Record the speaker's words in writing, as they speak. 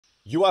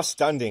You are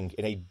standing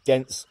in a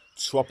dense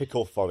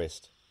tropical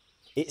forest.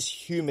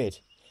 It's humid,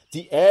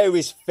 the air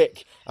is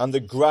thick, and the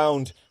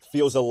ground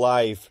feels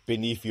alive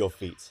beneath your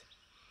feet.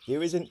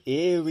 There is an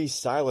eerie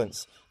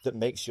silence that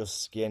makes your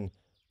skin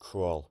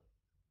crawl.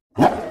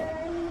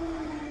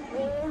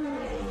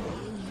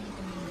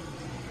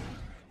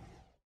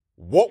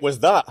 What was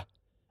that?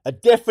 A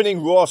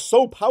deafening roar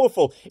so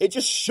powerful it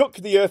just shook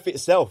the earth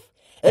itself.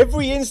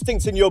 Every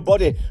instinct in your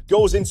body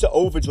goes into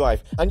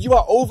overdrive, and you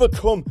are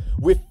overcome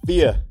with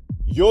fear.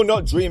 You're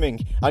not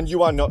dreaming, and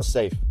you are not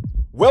safe.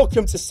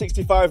 Welcome to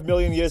 65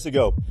 million years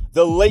ago,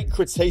 the late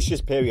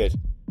Cretaceous period.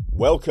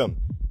 Welcome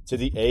to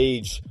the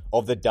age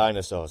of the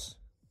dinosaurs.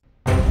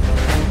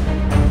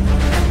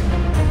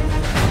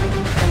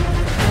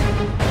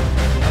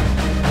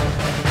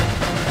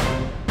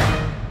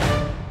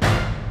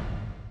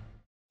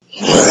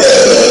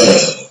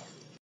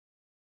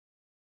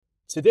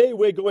 Today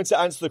we're going to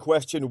answer the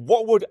question,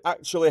 what would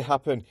actually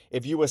happen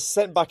if you were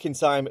sent back in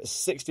time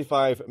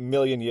 65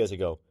 million years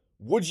ago?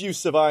 Would you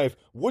survive?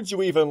 Would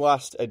you even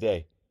last a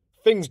day?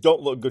 Things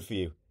don't look good for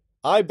you.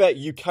 I bet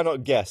you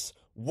cannot guess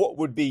what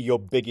would be your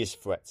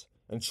biggest threat.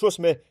 And trust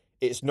me,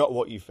 it's not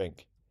what you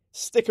think.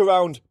 Stick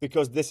around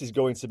because this is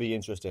going to be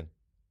interesting.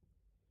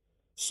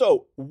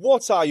 So,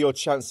 what are your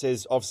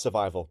chances of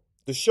survival?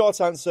 The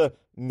short answer,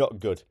 not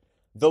good.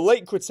 The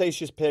late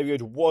Cretaceous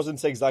period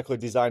wasn't exactly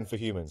designed for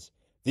humans.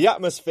 The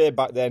atmosphere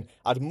back then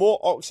had more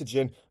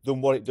oxygen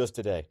than what it does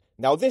today.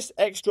 Now, this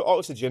extra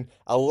oxygen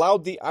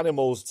allowed the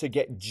animals to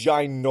get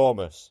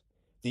ginormous.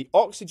 The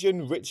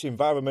oxygen-rich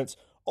environment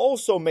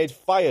also made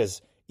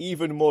fires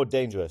even more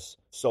dangerous.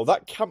 So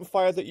that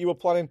campfire that you were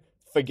planning,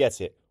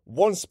 forget it.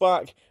 One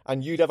spark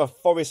and you'd have a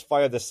forest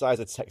fire the size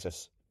of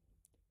Texas.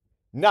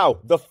 Now,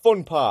 the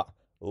fun part.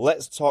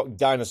 Let's talk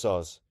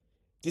dinosaurs.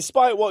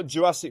 Despite what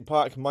Jurassic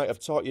Park might have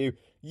taught you,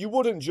 you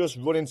wouldn't just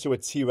run into a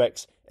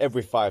T-Rex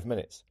every 5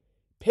 minutes.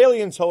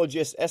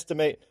 Paleontologists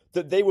estimate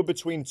that they were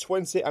between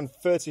 20 and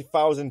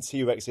 30,000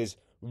 T-Rexes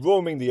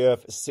roaming the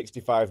Earth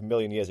 65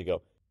 million years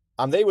ago.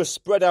 And they were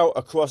spread out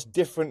across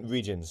different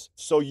regions,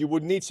 so you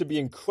would need to be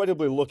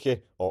incredibly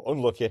lucky or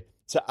unlucky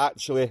to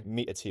actually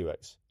meet a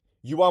T-Rex.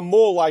 You are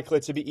more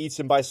likely to be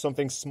eaten by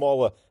something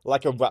smaller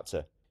like a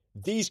raptor.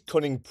 These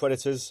cunning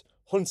predators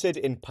hunted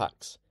in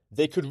packs.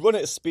 They could run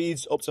at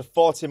speeds up to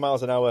 40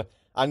 miles an hour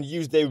and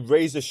use their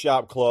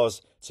razor-sharp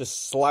claws to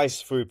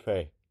slice through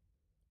prey.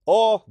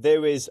 Or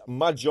there is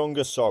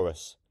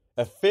Majungasaurus,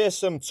 a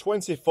fearsome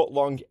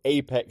 20-foot-long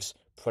apex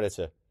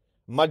predator.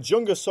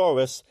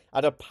 Majungasaurus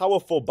had a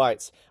powerful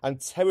bite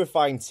and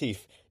terrifying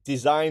teeth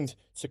designed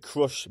to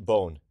crush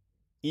bone.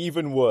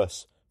 Even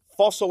worse,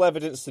 fossil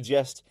evidence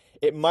suggests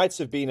it might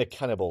have been a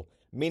cannibal,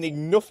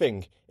 meaning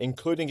nothing,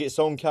 including its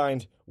own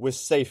kind, was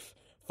safe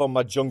for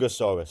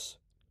Majungasaurus.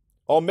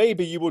 Or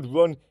maybe you would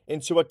run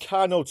into a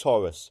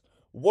Carnotaurus,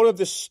 one of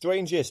the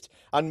strangest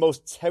and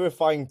most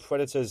terrifying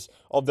predators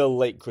of the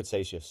late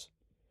Cretaceous.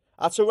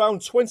 At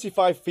around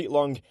 25 feet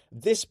long,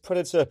 this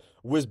predator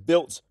was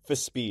built for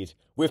speed,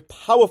 with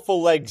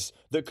powerful legs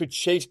that could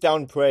chase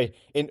down prey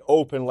in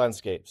open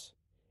landscapes.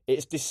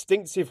 Its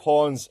distinctive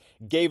horns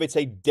gave it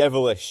a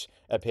devilish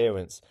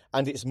appearance,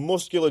 and its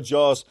muscular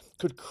jaws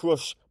could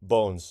crush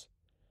bones.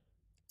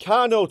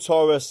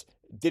 Carnotaurus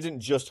didn't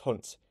just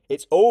hunt,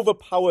 it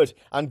overpowered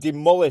and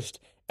demolished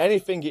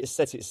anything it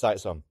set its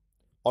sights on.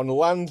 On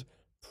land,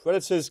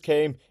 predators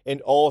came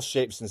in all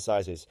shapes and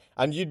sizes,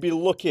 and you'd be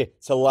lucky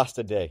to last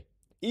a day.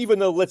 Even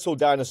the little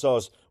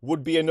dinosaurs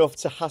would be enough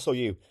to hassle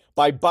you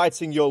by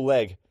biting your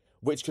leg,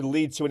 which could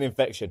lead to an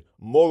infection.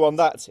 More on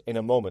that in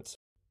a moment.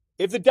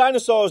 If the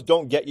dinosaurs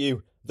don't get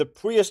you, the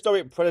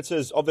prehistoric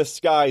predators of the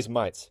skies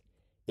might.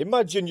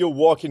 Imagine you're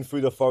walking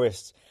through the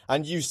forest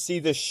and you see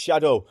the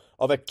shadow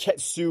of a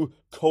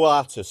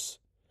Quetzalcoatlus,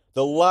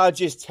 the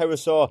largest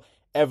pterosaur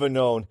ever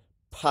known,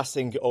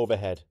 passing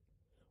overhead.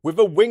 With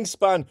a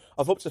wingspan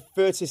of up to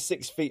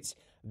 36 feet,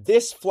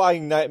 this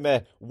flying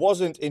nightmare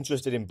wasn't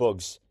interested in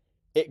bugs.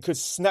 It could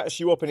snatch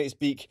you up in its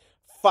beak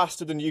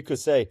faster than you could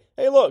say,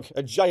 "Hey look,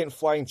 a giant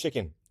flying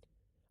chicken."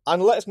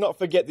 And let's not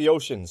forget the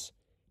oceans.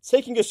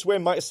 Taking a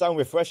swim might sound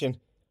refreshing,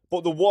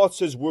 but the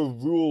waters were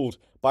ruled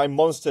by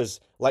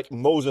monsters like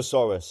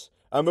Mosasaurus,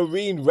 a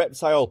marine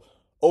reptile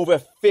over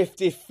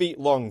 50 feet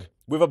long,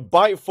 with a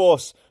bite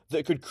force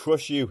that could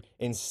crush you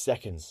in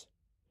seconds.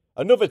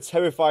 Another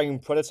terrifying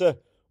predator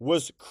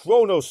was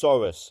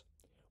Kronosaurus,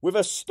 with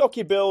a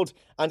stocky build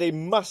and a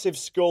massive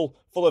skull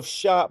full of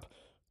sharp,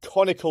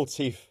 conical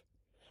teeth.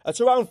 At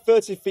around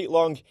 30 feet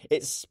long,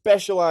 it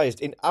specialised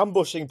in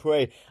ambushing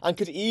prey and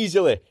could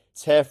easily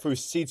tear through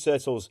sea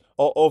turtles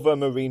or other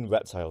marine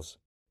reptiles.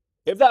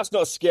 If that's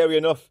not scary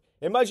enough,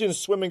 imagine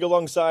swimming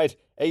alongside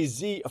a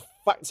Z.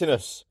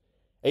 factinus,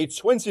 a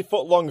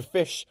 20-foot-long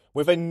fish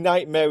with a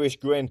nightmarish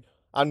grin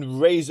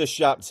and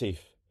razor-sharp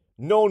teeth,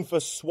 known for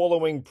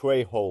swallowing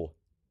prey whole.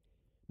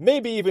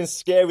 Maybe even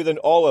scarier than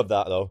all of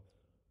that, though,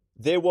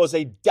 there was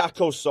a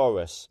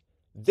Dacosaurus.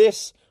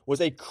 This was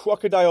a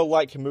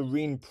crocodile-like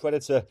marine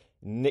predator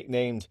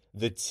nicknamed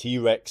the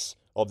T-Rex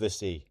of the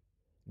sea.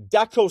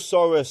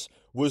 Dacosaurus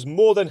was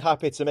more than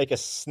happy to make a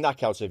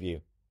snack out of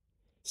you.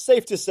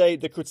 Safe to say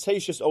the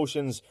Cretaceous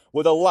oceans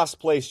were the last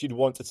place you'd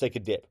want to take a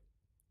dip.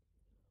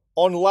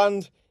 On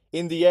land,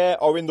 in the air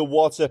or in the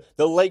water,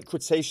 the late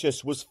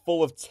Cretaceous was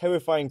full of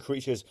terrifying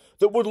creatures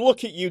that would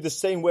look at you the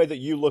same way that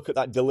you look at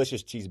that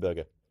delicious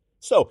cheeseburger.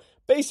 So,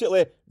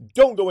 basically,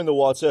 don't go in the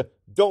water,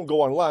 don't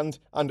go on land,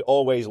 and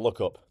always look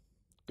up.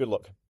 Good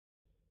luck.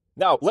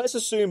 Now, let's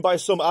assume by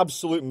some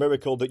absolute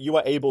miracle that you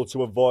are able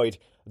to avoid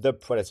the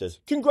predators.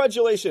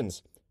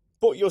 Congratulations!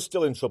 But you're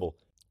still in trouble.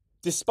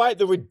 Despite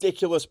the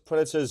ridiculous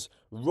predators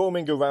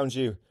roaming around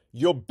you,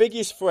 your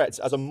biggest threat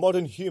as a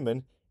modern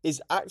human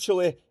is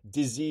actually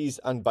disease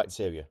and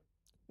bacteria.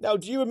 Now,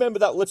 do you remember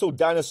that little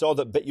dinosaur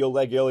that bit your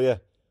leg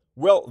earlier?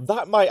 Well,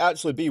 that might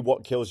actually be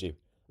what kills you.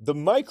 The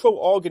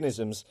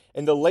microorganisms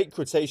in the late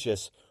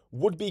Cretaceous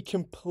would be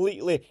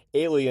completely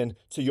alien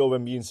to your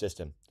immune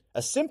system.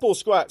 A simple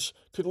scratch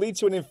could lead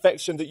to an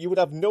infection that you would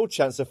have no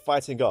chance of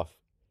fighting off.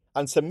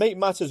 And to make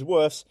matters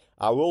worse,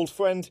 our old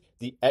friend,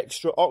 the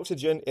extra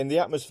oxygen in the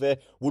atmosphere,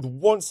 would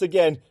once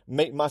again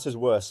make matters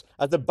worse,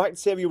 as the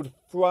bacteria would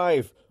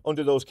thrive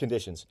under those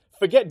conditions.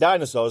 Forget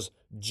dinosaurs,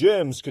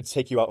 germs could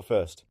take you out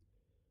first.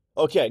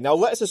 Okay, now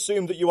let's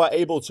assume that you are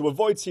able to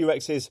avoid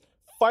T-Rexes,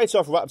 fight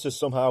off raptors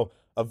somehow,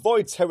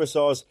 avoid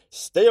pterosaurs,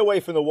 stay away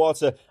from the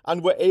water,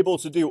 and we're able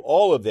to do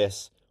all of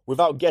this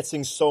without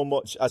getting so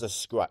much as a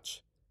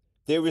scratch.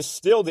 There is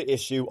still the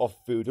issue of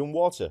food and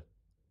water.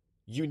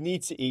 You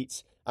need to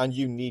eat and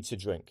you need to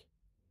drink.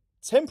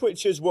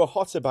 Temperatures were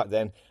hotter back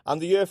then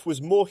and the earth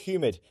was more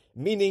humid,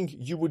 meaning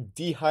you would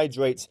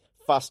dehydrate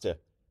faster.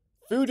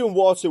 Food and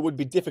water would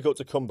be difficult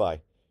to come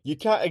by. You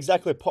can't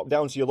exactly pop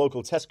down to your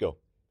local Tesco.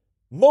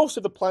 Most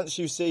of the plants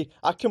you see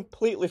are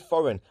completely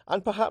foreign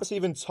and perhaps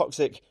even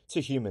toxic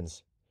to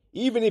humans.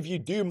 Even if you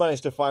do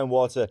manage to find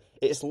water,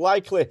 it's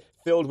likely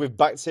filled with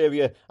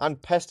bacteria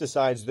and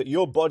pesticides that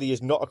your body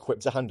is not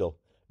equipped to handle.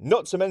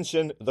 Not to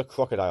mention the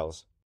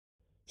crocodiles.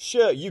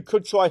 Sure, you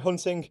could try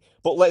hunting,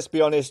 but let's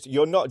be honest,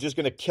 you're not just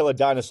going to kill a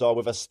dinosaur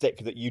with a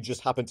stick that you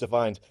just happen to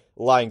find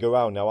lying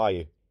around now, are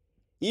you?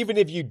 Even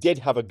if you did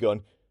have a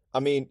gun, I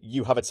mean,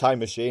 you have a time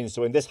machine,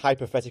 so in this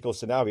hypothetical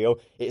scenario,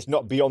 it's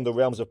not beyond the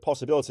realms of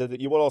possibility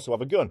that you would also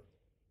have a gun.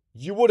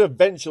 You would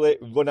eventually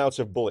run out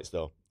of bullets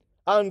though.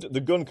 And the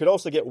gun could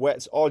also get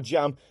wet or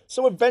jam,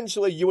 so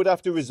eventually you would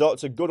have to resort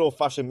to good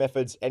old-fashioned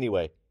methods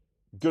anyway.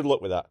 Good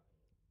luck with that.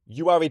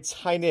 You are a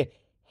tiny,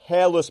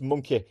 hairless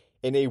monkey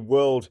in a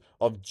world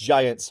of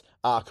giant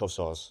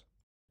archosaurs.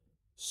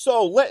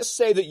 So let's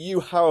say that you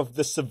have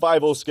the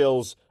survival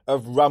skills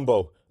of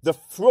Rambo, the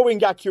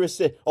throwing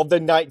accuracy of the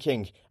Night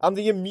King, and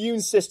the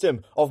immune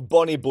system of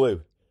Bonnie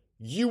Blue.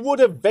 You would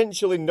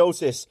eventually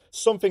notice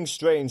something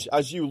strange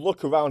as you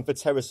look around for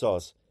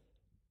pterosaurs.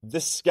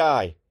 The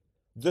sky.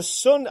 The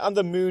sun and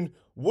the moon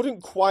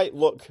wouldn't quite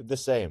look the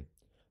same.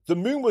 The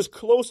moon was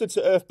closer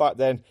to Earth back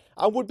then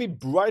and would be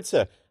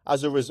brighter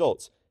as a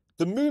result.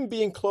 The moon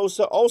being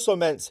closer also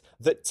meant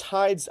that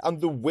tides and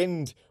the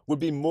wind would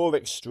be more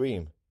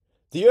extreme.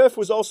 The Earth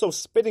was also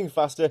spinning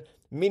faster,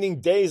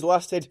 meaning days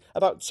lasted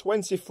about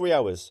 23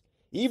 hours.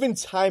 Even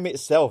time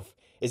itself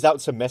is out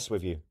to mess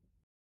with you.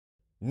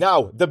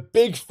 Now, the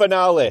big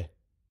finale,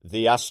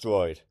 the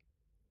asteroid.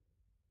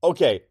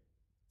 Okay,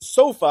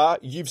 so far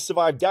you've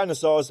survived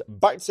dinosaurs,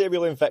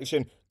 bacterial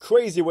infection,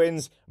 crazy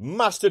winds,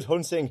 mastered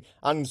hunting,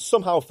 and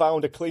somehow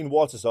found a clean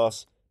water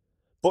source.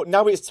 But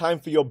now it's time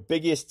for your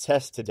biggest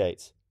test to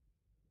date.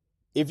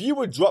 If you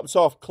were dropped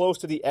off close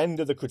to the end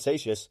of the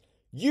Cretaceous,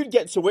 you'd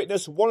get to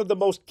witness one of the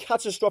most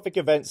catastrophic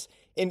events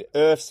in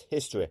Earth's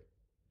history.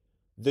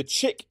 The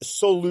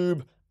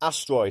Chicxulub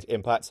asteroid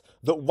impact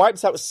that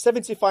wiped out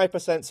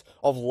 75%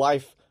 of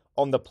life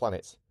on the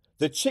planet.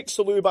 The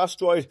Chicxulub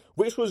asteroid,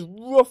 which was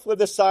roughly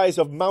the size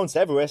of Mount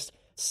Everest,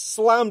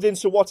 slammed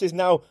into what is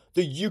now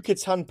the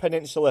Yucatan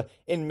Peninsula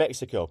in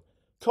Mexico,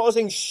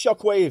 causing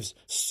shockwaves,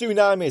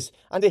 tsunamis,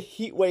 and a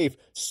heat wave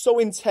so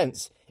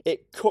intense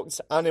it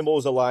cooked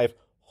animals alive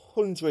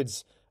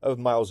hundreds of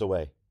miles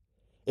away.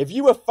 If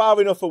you were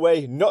far enough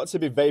away not to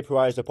be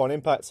vaporized upon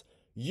impact,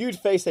 you'd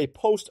face a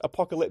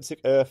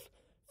post-apocalyptic Earth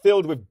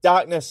filled with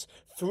darkness,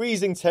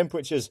 freezing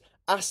temperatures,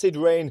 acid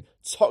rain,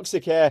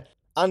 toxic air,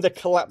 and a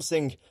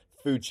collapsing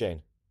food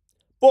chain.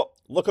 But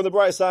look on the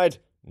bright side,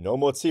 no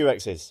more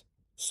T-Rexes.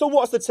 So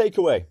what's the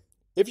takeaway?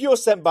 If you're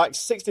sent back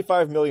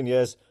 65 million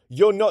years,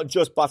 you're not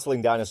just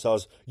battling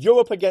dinosaurs, you're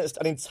up against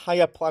an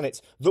entire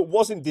planet that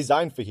wasn't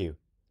designed for you.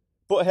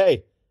 But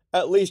hey,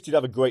 at least you'd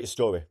have a great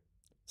story.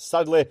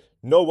 Sadly,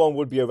 no one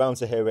would be around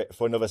to hear it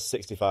for another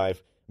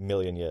 65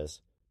 million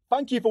years.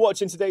 Thank you for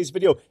watching today's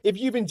video. If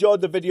you've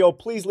enjoyed the video,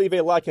 please leave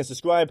a like and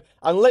subscribe,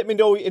 and let me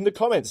know in the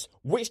comments,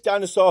 which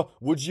dinosaur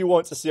would you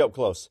want to see up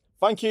close?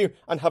 Thank you,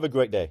 and have a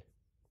great day.